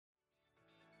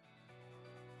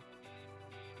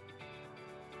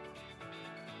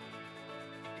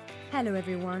Hello,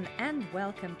 everyone, and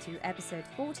welcome to episode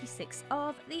 46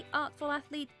 of the Artful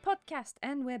Athlete podcast.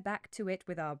 And we're back to it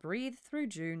with our Breathe Through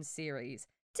June series.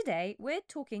 Today, we're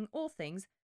talking all things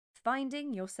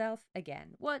finding yourself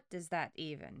again. What does that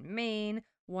even mean?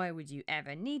 Why would you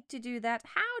ever need to do that?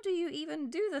 How do you even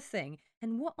do the thing?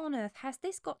 And what on earth has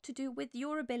this got to do with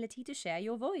your ability to share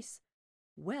your voice?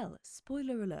 Well,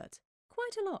 spoiler alert,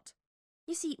 quite a lot.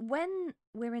 You see, when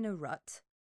we're in a rut,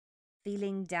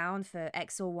 feeling down for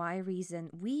X or Y reason,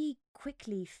 we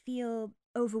quickly feel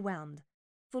overwhelmed,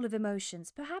 full of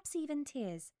emotions, perhaps even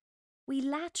tears. We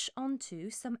latch onto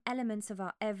some elements of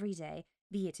our everyday,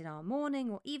 be it in our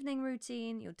morning or evening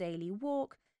routine, your daily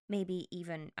walk, maybe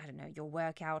even, your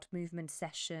workout, movement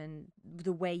session,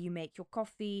 the way you make your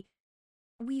coffee.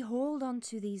 We hold on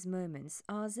to these moments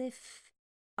as if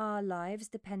our lives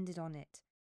depended on it.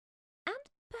 And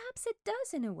perhaps it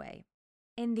does in a way.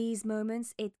 In these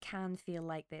moments, it can feel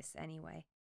like this anyway.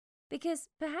 Because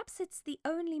perhaps it's the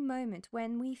only moment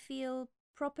when we feel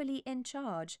properly in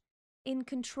charge, in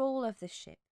control of the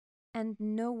ship, and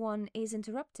no one is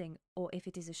interrupting, or if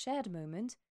it is a shared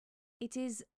moment, it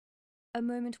is a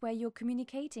moment where you're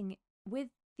communicating with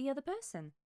the other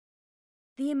person.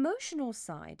 The emotional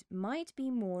side might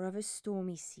be more of a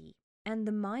stormy sea, and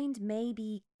the mind may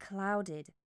be clouded.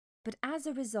 But as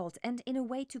a result, and in a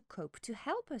way to cope, to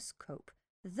help us cope,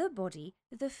 the body,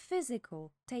 the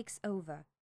physical, takes over.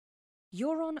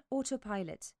 You're on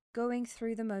autopilot, going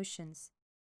through the motions.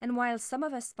 And while some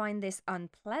of us find this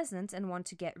unpleasant and want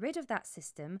to get rid of that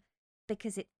system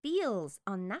because it feels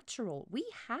unnatural, we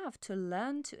have to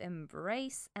learn to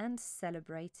embrace and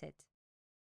celebrate it.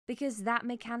 Because that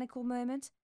mechanical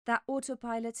moment, that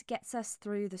autopilot gets us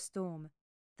through the storm,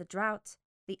 the drought,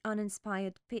 the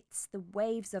uninspired pits, the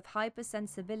waves of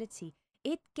hypersensibility.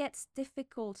 It gets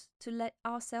difficult to let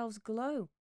ourselves glow,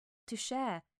 to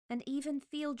share, and even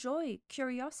feel joy,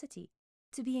 curiosity,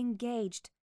 to be engaged,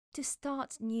 to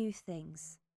start new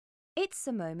things. It's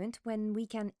a moment when we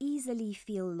can easily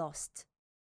feel lost,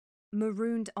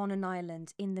 marooned on an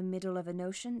island in the middle of an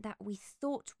ocean that we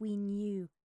thought we knew,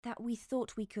 that we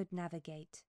thought we could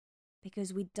navigate,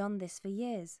 because we'd done this for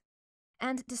years.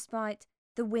 And despite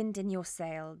the wind in your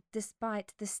sail,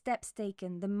 despite the steps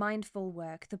taken, the mindful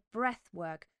work, the breath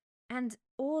work, and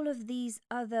all of these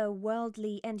other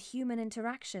worldly and human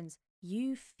interactions,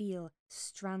 you feel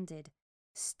stranded,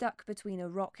 stuck between a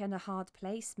rock and a hard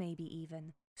place maybe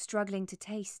even, struggling to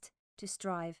taste, to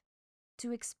strive,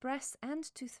 to express and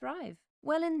to thrive.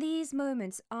 Well, in these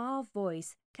moments, our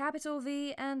voice, capital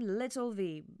V and little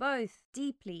v, both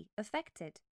deeply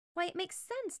affected. Why, it makes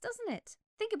sense, doesn't it?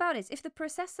 Think about it. If the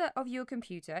processor of your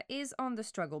computer is on the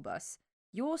struggle bus,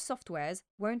 your softwares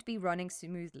won't be running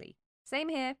smoothly. Same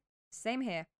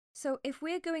here. So if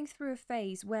we're going through a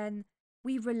phase when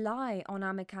we rely on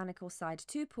our mechanical side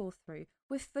to pull through,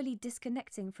 we're fully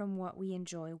disconnecting from what we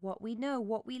enjoy, what we know,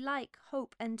 what we like,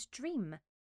 hope and dream.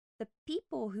 The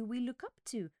people who we look up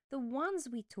to, the ones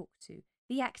we talk to,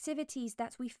 the activities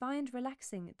that we find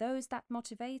relaxing, those that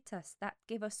motivate us, that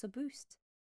give us a boost.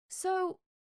 So,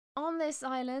 on this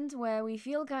island where we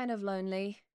feel kind of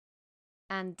lonely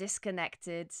and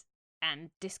disconnected and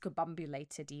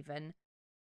discombobulated even,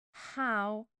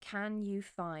 how can you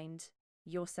find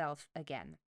yourself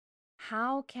again?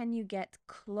 How can you get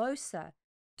closer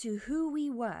to who we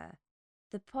were,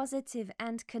 the positive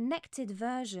and connected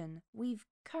version we've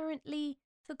currently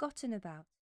forgotten about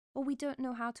or we don't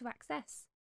know how to access?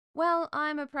 Well,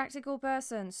 I'm a practical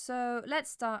person, so let's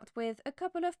start with a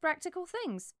couple of practical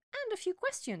things and a few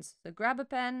questions. So grab a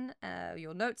pen,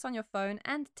 your notes on your phone,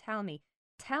 and tell me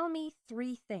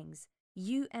 3 things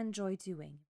you enjoy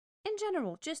doing. In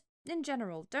general, just in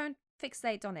general, don't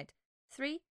fixate on it.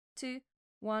 3, 2,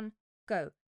 1,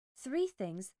 go. 3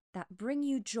 things that bring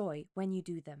you joy when you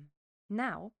do them.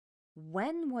 Now,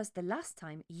 when was the last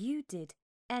time you did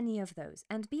any of those?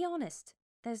 And be honest,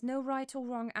 there's no right or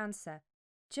wrong answer.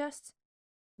 Just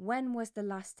when was the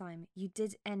last time you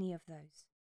did any of those?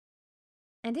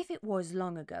 And if it was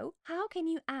long ago, how can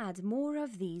you add more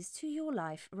of these to your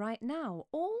life right now?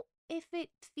 Or if it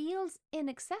feels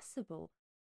inaccessible,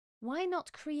 why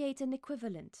not create an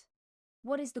equivalent?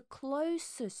 What is the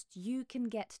closest you can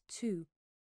get to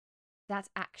that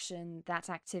action, that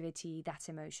activity, that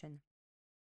emotion?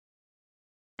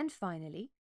 And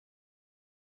finally,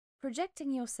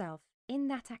 projecting yourself in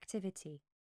that activity.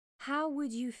 How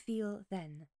would you feel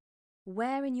then?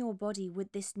 Where in your body would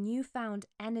this newfound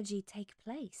energy take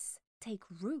place, take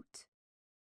root?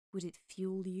 Would it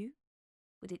fuel you?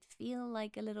 Would it feel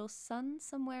like a little sun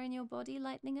somewhere in your body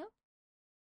lighting up?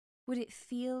 Would it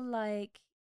feel like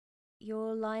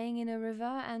you're lying in a river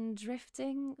and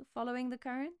drifting, following the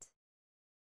current?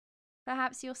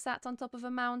 Perhaps you're sat on top of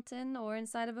a mountain or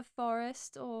inside of a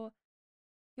forest, or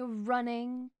you're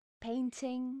running,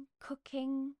 painting,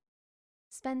 cooking,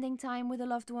 spending time with a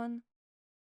loved one.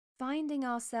 Finding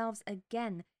ourselves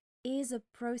again is a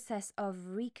process of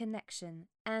reconnection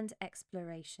and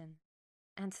exploration.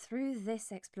 And through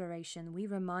this exploration, we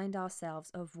remind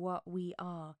ourselves of what we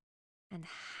are and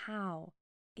how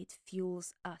it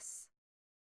fuels us,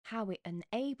 how it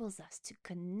enables us to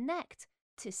connect,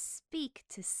 to speak,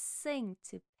 to sing,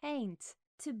 to paint,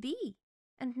 to be.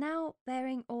 And now,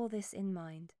 bearing all this in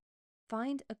mind,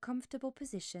 find a comfortable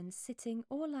position sitting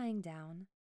or lying down,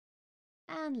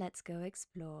 and let's go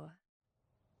explore.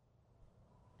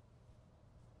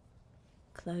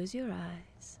 Close your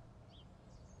eyes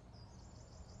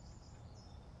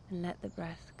and let the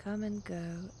breath come and go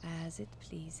as it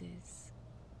pleases.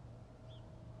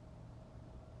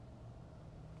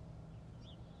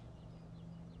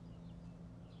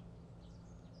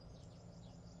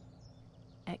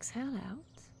 Exhale out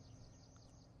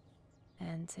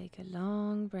and take a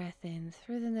long breath in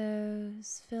through the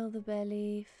nose, fill the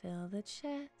belly, fill the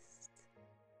chest,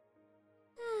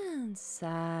 and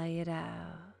sigh it out.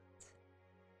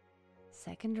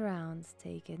 Second round,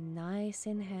 take a nice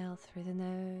inhale through the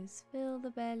nose, fill the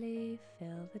belly,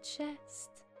 fill the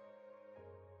chest,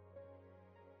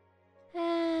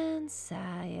 and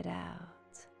sigh it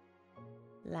out.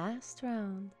 Last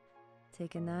round,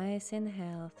 take a nice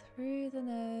inhale through the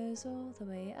nose all the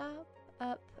way up,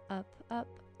 up, up,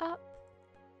 up, up,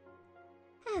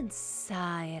 and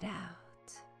sigh it out.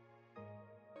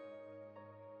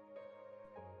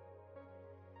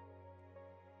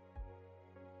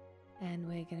 And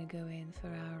we're going to go in for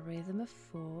our rhythm of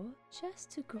 4, just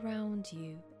to ground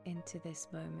you into this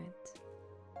moment.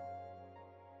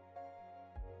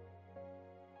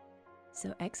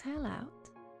 So exhale out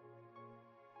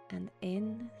and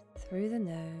in through the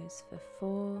nose for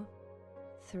 4,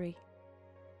 3,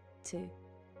 2,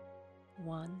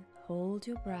 1. Hold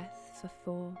your breath for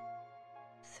 4,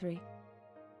 3,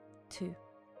 2,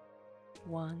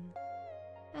 1.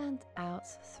 And out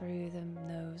through the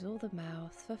nose or the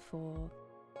mouth for 4,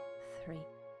 3,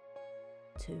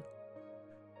 2,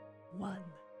 1.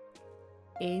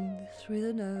 In through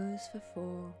the nose for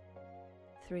 4,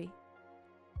 3,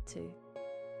 2,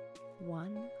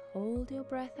 1. Hold your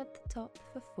breath at the top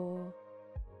for 4,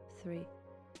 3,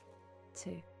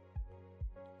 2,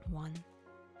 1.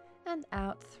 And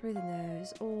out through the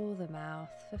nose or the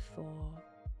mouth for 4,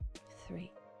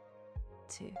 3,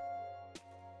 2,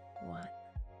 1.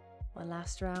 One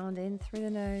last round in through the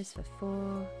nose for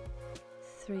 4,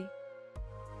 3,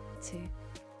 2,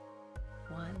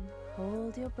 1.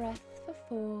 Hold your breath for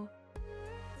 4,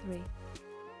 3,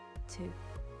 2,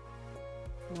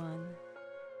 1.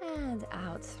 And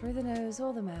out through the nose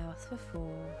or the mouth for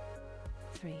 4,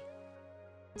 3,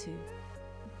 2,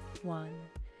 1.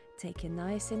 Take a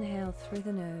nice inhale through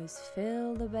the nose,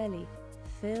 fill the belly,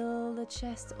 fill the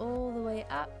chest all the way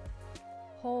up.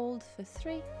 Hold for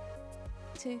 3,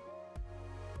 2,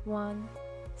 1,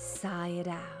 sigh it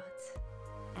out.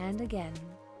 And again,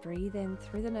 breathe in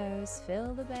through the nose,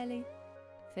 fill the belly,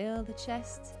 fill the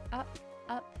chest, up,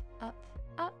 up, up,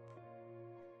 up.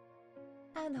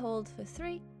 And hold for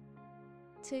 3,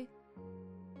 2,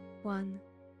 1,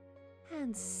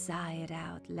 and sigh it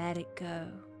out, let it go.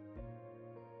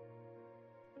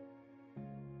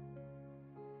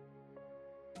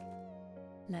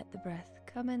 Let the breath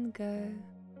come and go.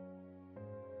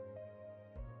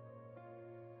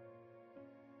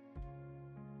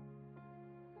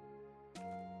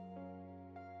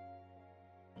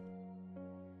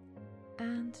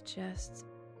 And just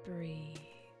breathe.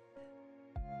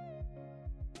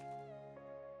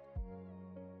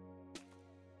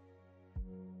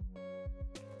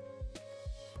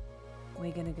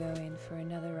 We're going to go in for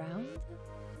another round.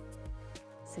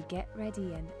 So get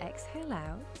ready and exhale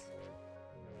out.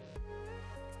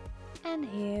 And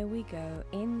here we go,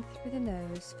 in through the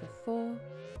nose for 4,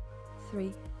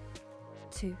 3,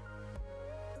 2,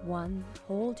 1.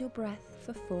 Hold your breath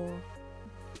for 4,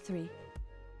 3,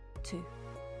 2,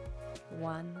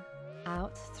 1.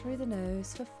 Out through the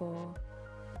nose for 4,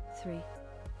 3,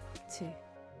 2,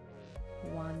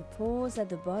 1. Pause at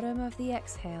the bottom of the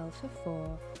exhale for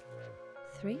 4,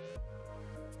 3,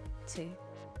 2,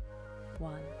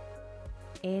 1.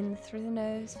 In through the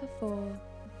nose for 4,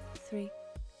 3,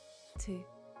 2,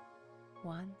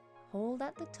 1. Hold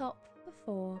at the top for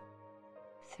 4,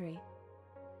 3,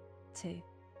 2,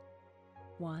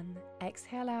 1.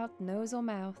 Exhale out nose or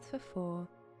mouth for 4,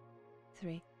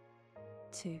 3,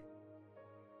 2,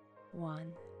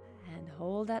 1. And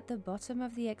hold at the bottom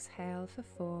of the exhale for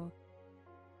 4,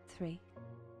 3,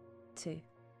 2,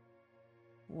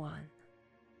 1.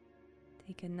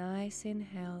 Take a nice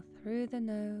inhale through the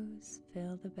nose,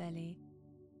 fill the belly,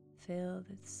 fill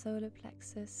the solar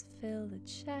plexus, fill the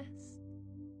chest,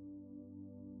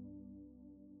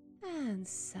 and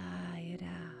sigh it out.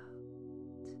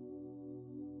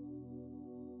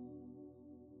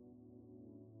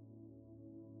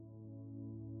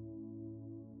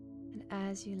 And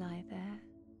as you lie there,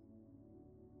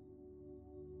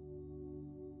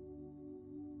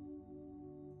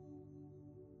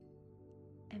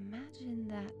 imagine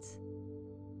that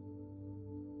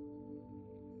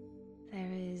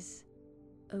there is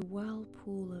a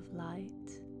whirlpool of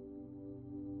light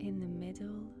in the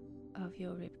middle of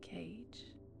your rib cage.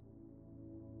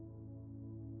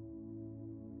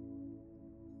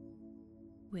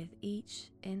 With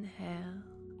each inhale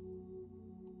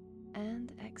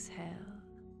and exhale,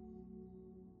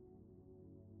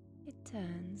 it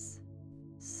turns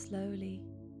slowly,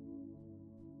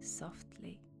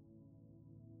 softly,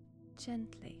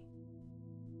 gently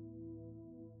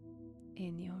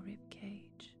in your rib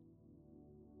cage.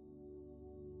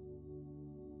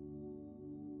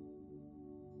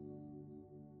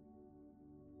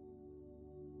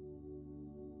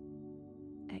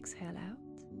 Exhale out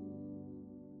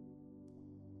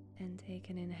and take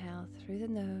an inhale through the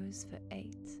nose for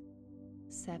 8,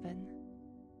 7,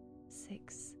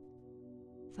 6,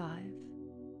 5,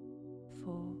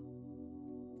 4,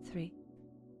 3,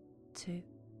 2,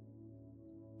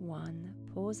 1.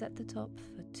 Pause at the top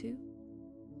for 2,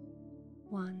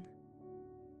 1,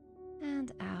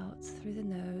 and out through the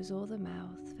nose or the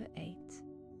mouth for 8,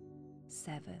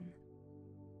 7,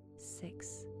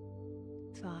 6,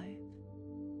 5,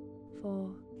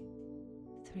 4,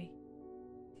 3,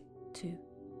 2,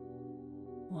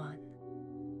 1.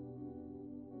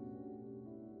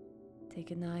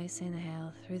 Take a nice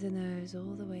inhale through the nose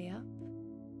all the way up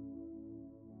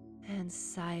and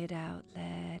sigh it out,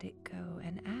 let it go.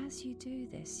 And as you do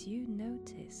this, you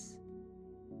notice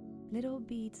little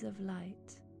beads of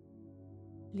light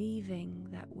leaving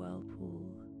that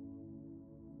whirlpool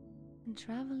and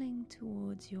traveling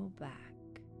towards your back.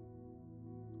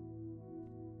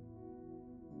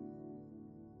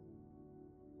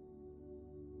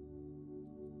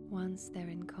 Once they're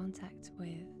in contact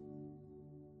with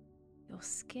your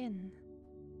skin,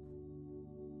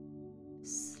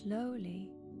 slowly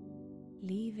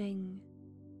leaving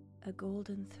a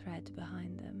golden thread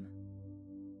behind them,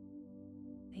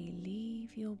 they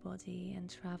leave your body and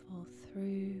travel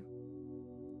through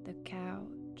the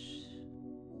couch,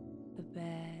 the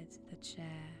bed, the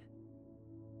chair,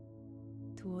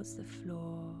 towards the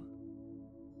floor,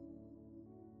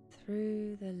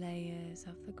 through the layers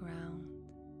of the ground,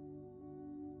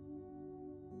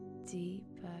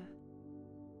 deeper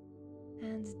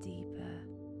and deeper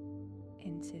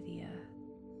into the earth.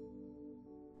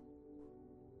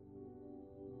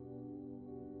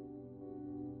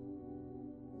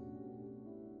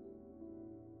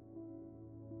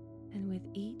 And with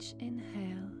each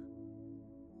inhale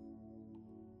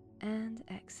and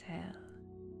exhale,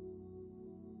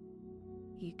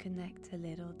 you connect a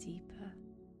little deeper,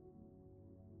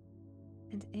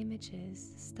 and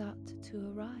images start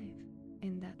to arrive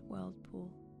in that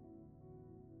whirlpool.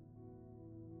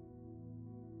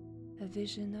 A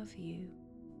vision of you,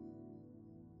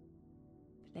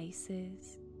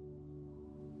 places,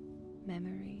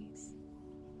 memories,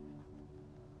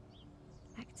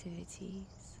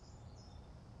 activities,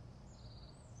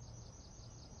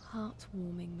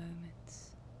 heartwarming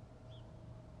moments,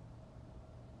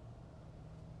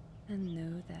 and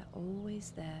know they're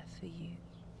always there for you.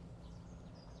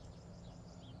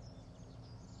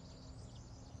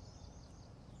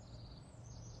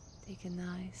 Take a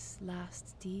nice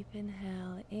last deep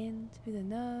inhale in through the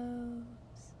nose,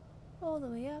 all the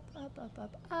way up, up, up,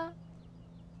 up, up.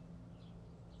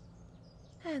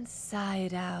 And sigh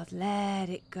it out, let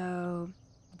it go.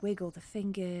 Wiggle the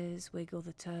fingers, wiggle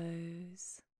the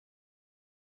toes.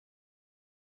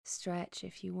 Stretch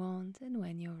if you want, and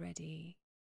when you're ready,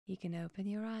 you can open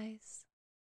your eyes.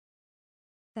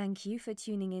 Thank you for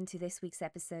tuning in to this week's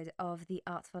episode of The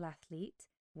Artful Athlete.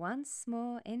 Once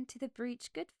more into the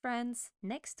breach, good friends,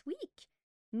 next week.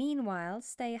 Meanwhile,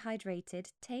 stay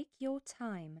hydrated, take your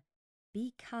time,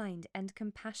 be kind and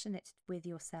compassionate with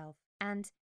yourself.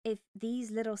 And if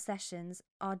these little sessions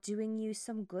are doing you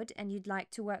some good and you'd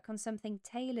like to work on something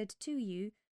tailored to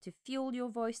you, to fuel your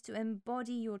voice, to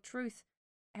embody your truth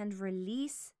and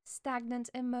release stagnant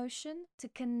emotion, to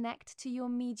connect to your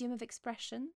medium of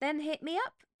expression, then hit me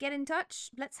up, get in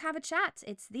touch, let's have a chat.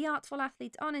 It's The Artful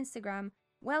Athlete on Instagram.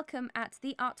 Welcome at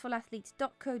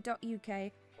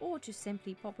theartfulathlete.co.uk, or just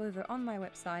simply pop over on my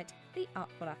website,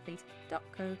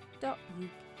 theartfulathlete.co.uk.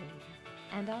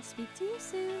 And I'll speak to you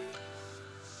soon.